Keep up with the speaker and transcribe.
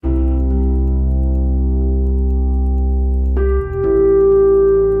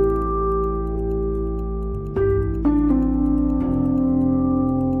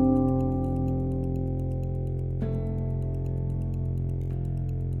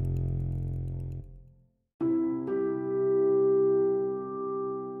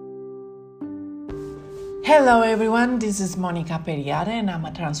Hello everyone, this is Monica Periare and I'm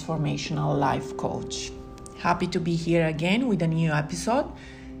a transformational life coach. Happy to be here again with a new episode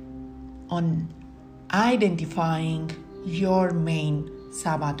on identifying your main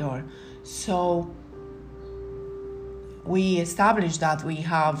saboteur. So we established that we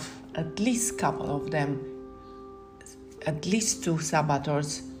have at least a couple of them, at least two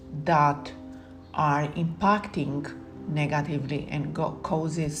saboteurs that are impacting negatively and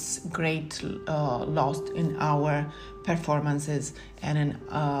causes great loss in our performances and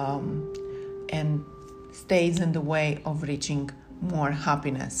stays in the way of reaching more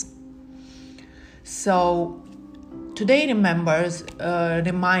happiness. So today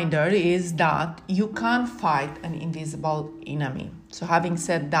reminder is that you can't fight an invisible enemy. So having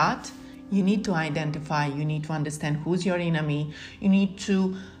said that, you need to identify, you need to understand who's your enemy, you need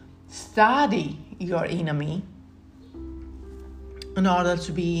to study your enemy in order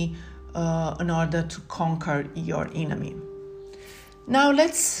to conquer your enemy. Now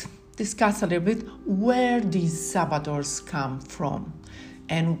let's discuss a little bit where these saboteurs come from,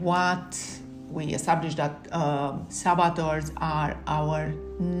 and what we established that saboteurs are our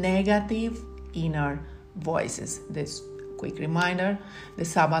negative inner voices. This quick reminder: the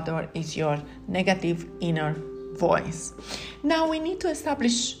saboteur is your negative inner voice. Now we need to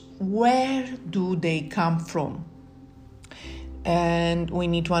establish where do they come from. And we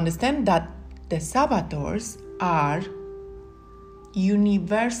need to understand that the saboteurs are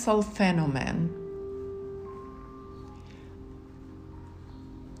universal phenomenon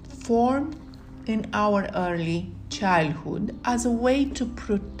formed in our early childhood as a way to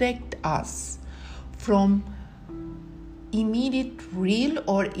protect us from immediate real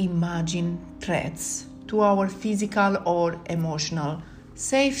or imagined threats to our physical or emotional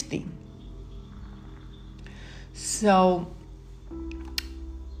safety. So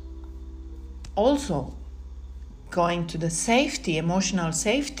also, going to the safety, emotional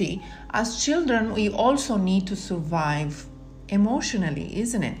safety, as children, we also need to survive emotionally,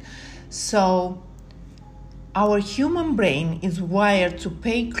 isn't it? So, our human brain is wired to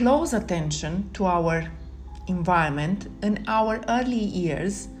pay close attention to our environment in our early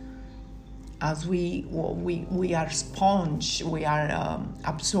years, as we are sponge, we are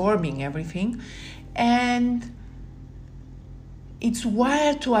absorbing everything, and it's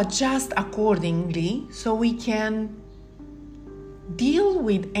wired to adjust accordingly so we can deal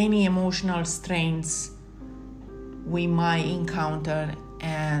with any emotional strains we might encounter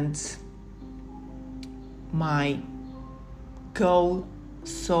and might go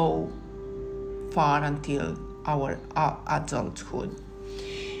so far until our adulthood.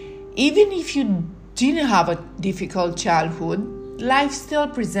 Even if you didn't have a difficult childhood, life still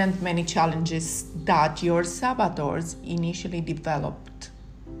presents many challenges that your saboteurs initially developed.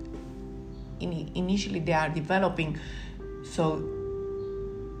 Initially they are developing so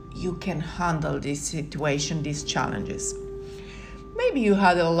you can handle this situation, these challenges. Maybe you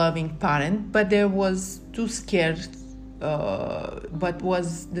had a loving parent, but there was too scared, but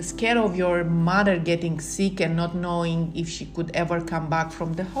was the scare of your mother getting sick and not knowing if she could ever come back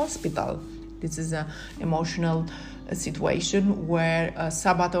from the hospital. This is an emotional situation where a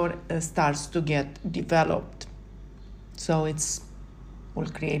saboteur starts to get developed. So will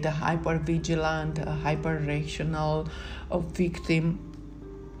create a hyper-vigilant, a hyper-rational victim.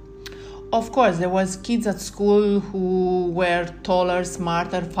 Of course, there was kids at school who were taller,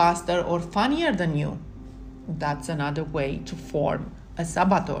 smarter, faster, or funnier than you. That's another way to form a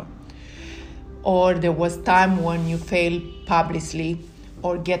saboteur. Or there was time when you failed publicly,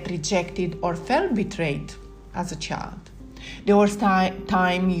 or get rejected, or felt betrayed as a child. There was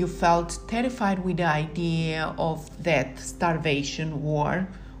time you felt terrified with the idea of death, starvation, war,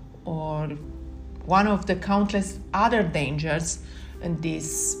 or one of the countless other dangers in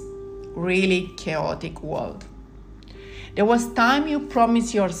this really chaotic world. There was time you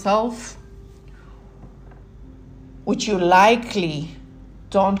promised yourself, which you likely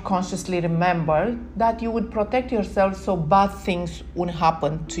don't consciously remember, that you would protect yourself so bad things wouldn't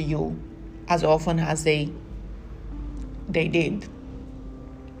happen to you as often as they did.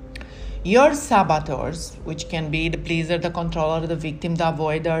 Your saboteurs, which can be the pleaser, the controller, the victim, the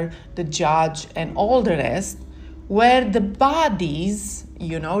avoider, the judge, and all the rest, were the buddies,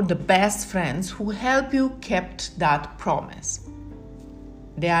 the best friends who help you kept that promise.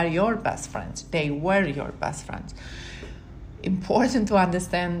 They are your best friends. They were your best friends. Important to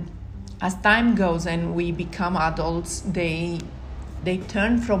understand, as time goes and we become adults, they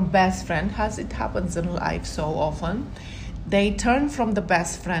turn from best friend, as it happens in life so often, they turn from the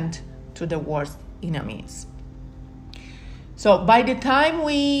best friend to the worst enemies. So by the time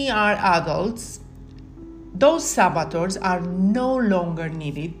we are adults, those saboteurs are no longer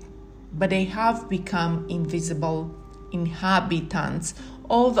needed, but they have become invisible inhabitants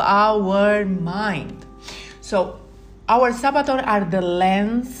of our mind. So our saboteurs are the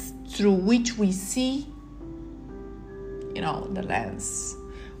lens through which we see, the lens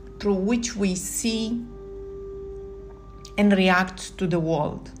through which we see and react to the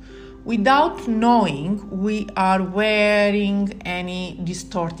world. Without knowing, we are wearing any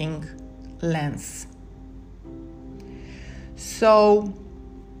distorting lens. So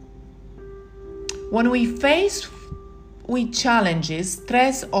when we face with challenges,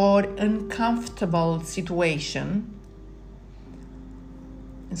 stress, or uncomfortable situation,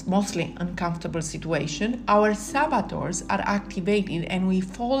 it's mostly uncomfortable situation, our saboteurs are activated and we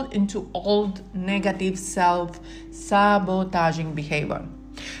fall into old negative self-sabotaging behavior.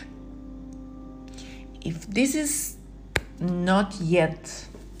 If this is not yet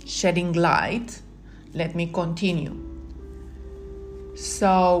shedding light, let me continue.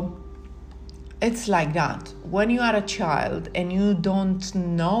 So it's like that. When you are a child and you don't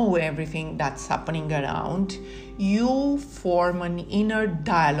know everything that's happening around, you form an inner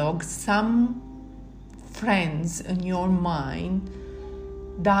dialogue, some friends in your mind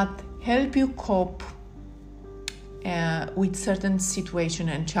that help you cope with certain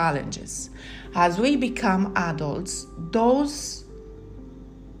situations and challenges. As we become adults, those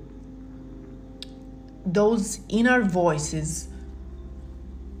inner voices,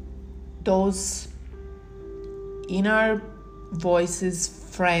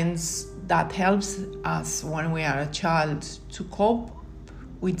 friends that helps us when we are a child to cope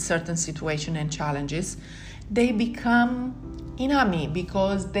with certain situations and challenges, they become enemy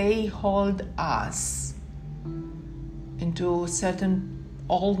because they hold us into certain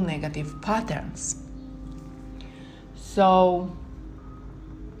old negative patterns. So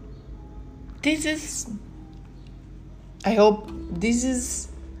I hope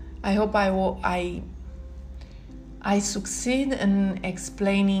I succeed in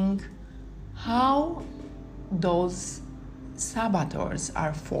explaining how those saboteurs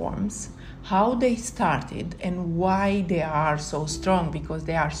are formed, how they started, and why they are so strong, because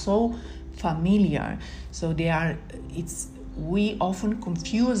they are so familiar. So we often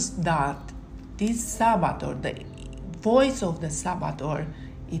confuse that this saboteur, the voice of the saboteur,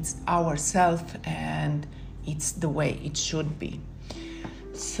 it's ourself and it's the way it should be.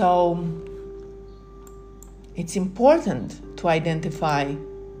 So it's important to identify,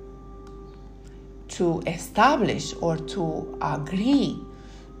 to establish, or to agree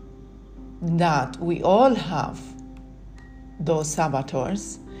that we all have those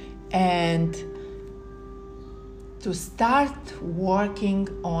saboteurs, and to start working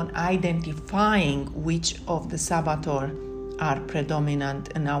on identifying which of the saboteurs are predominant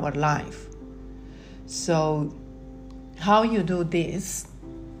in our life. So how you do this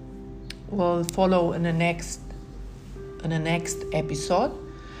will follow in the next episode,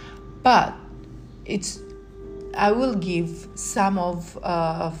 but I will give some of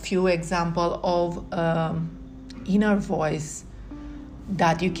a few example of inner voice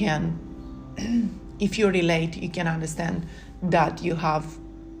that you can, if you relate, you can understand that you have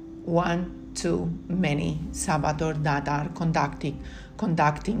one too many saboteurs that are conducting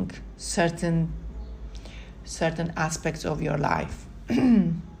certain aspects of your life.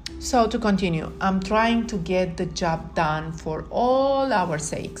 So to continue, I'm trying to get the job done for all our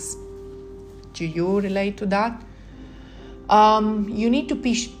sakes. Do you relate to that? You need to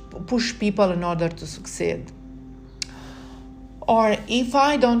push people in order to succeed. Or if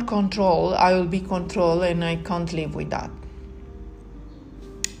I don't control, I will be controlled and I can't live with that.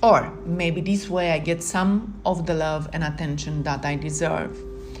 Or maybe this way I get some of the love and attention that I deserve.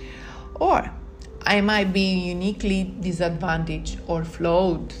 Or I might be uniquely disadvantaged or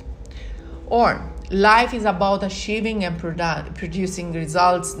flawed. Or life is about achieving and producing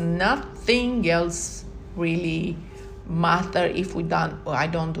results. Nothing else really matters if I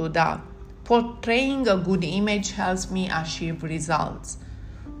don't do that. Portraying a good image helps me achieve results.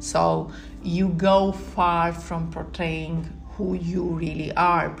 So you go far from portraying who you really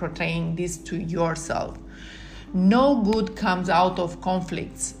are, portraying this to yourself. No good comes out of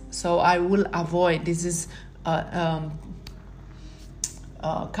conflicts. So I will avoid. This is a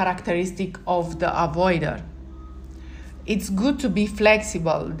characteristic of the avoider. It's good to be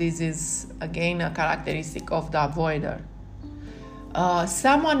flexible. This is again a characteristic of the avoider.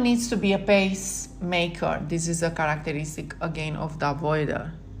 Someone needs to be a pacemaker. This is a characteristic again of the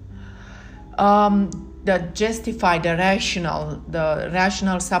avoider. the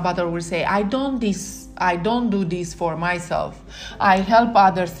rational saboteur will say, I don't do this for myself. I help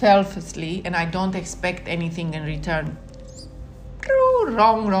others selflessly and I don't expect anything in return.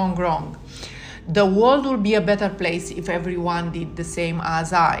 Wrong. The world will be a better place if everyone did the same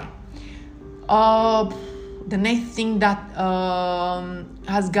as I. The next thing that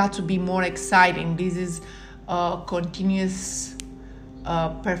has got to be more exciting. This is a continuous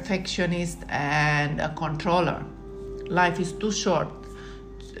perfectionist and a controller. Life is too short.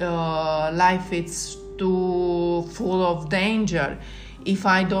 Life is too full of danger. If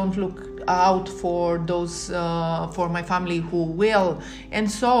I don't look out for those, for my family, who will, and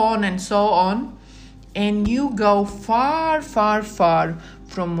so on, and you go far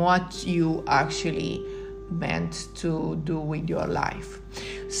from what you actually meant to do with your life.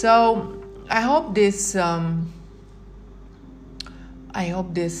 So I hope this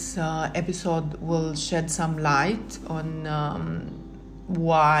episode will shed some light on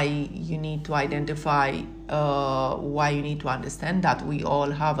why you need to identify, why you need to understand that we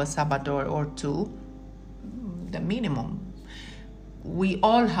all have a saboteur or two, the minimum. We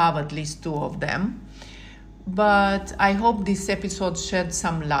all have at least two of them. But I hope this episode shed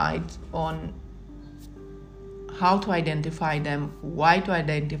some light on how to identify them, why to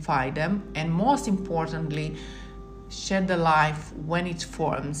identify them, and most importantly, shed the light when it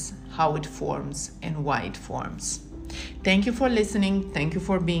forms, how it forms, and why it forms. Thank you for listening. Thank you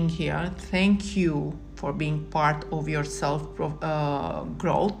for being here. Thank you for being part of your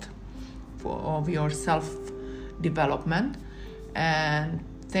self-growth, of your self-development. And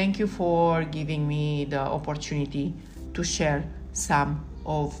thank you for giving me the opportunity to share some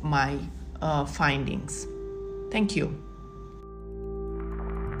of my findings. Thank you.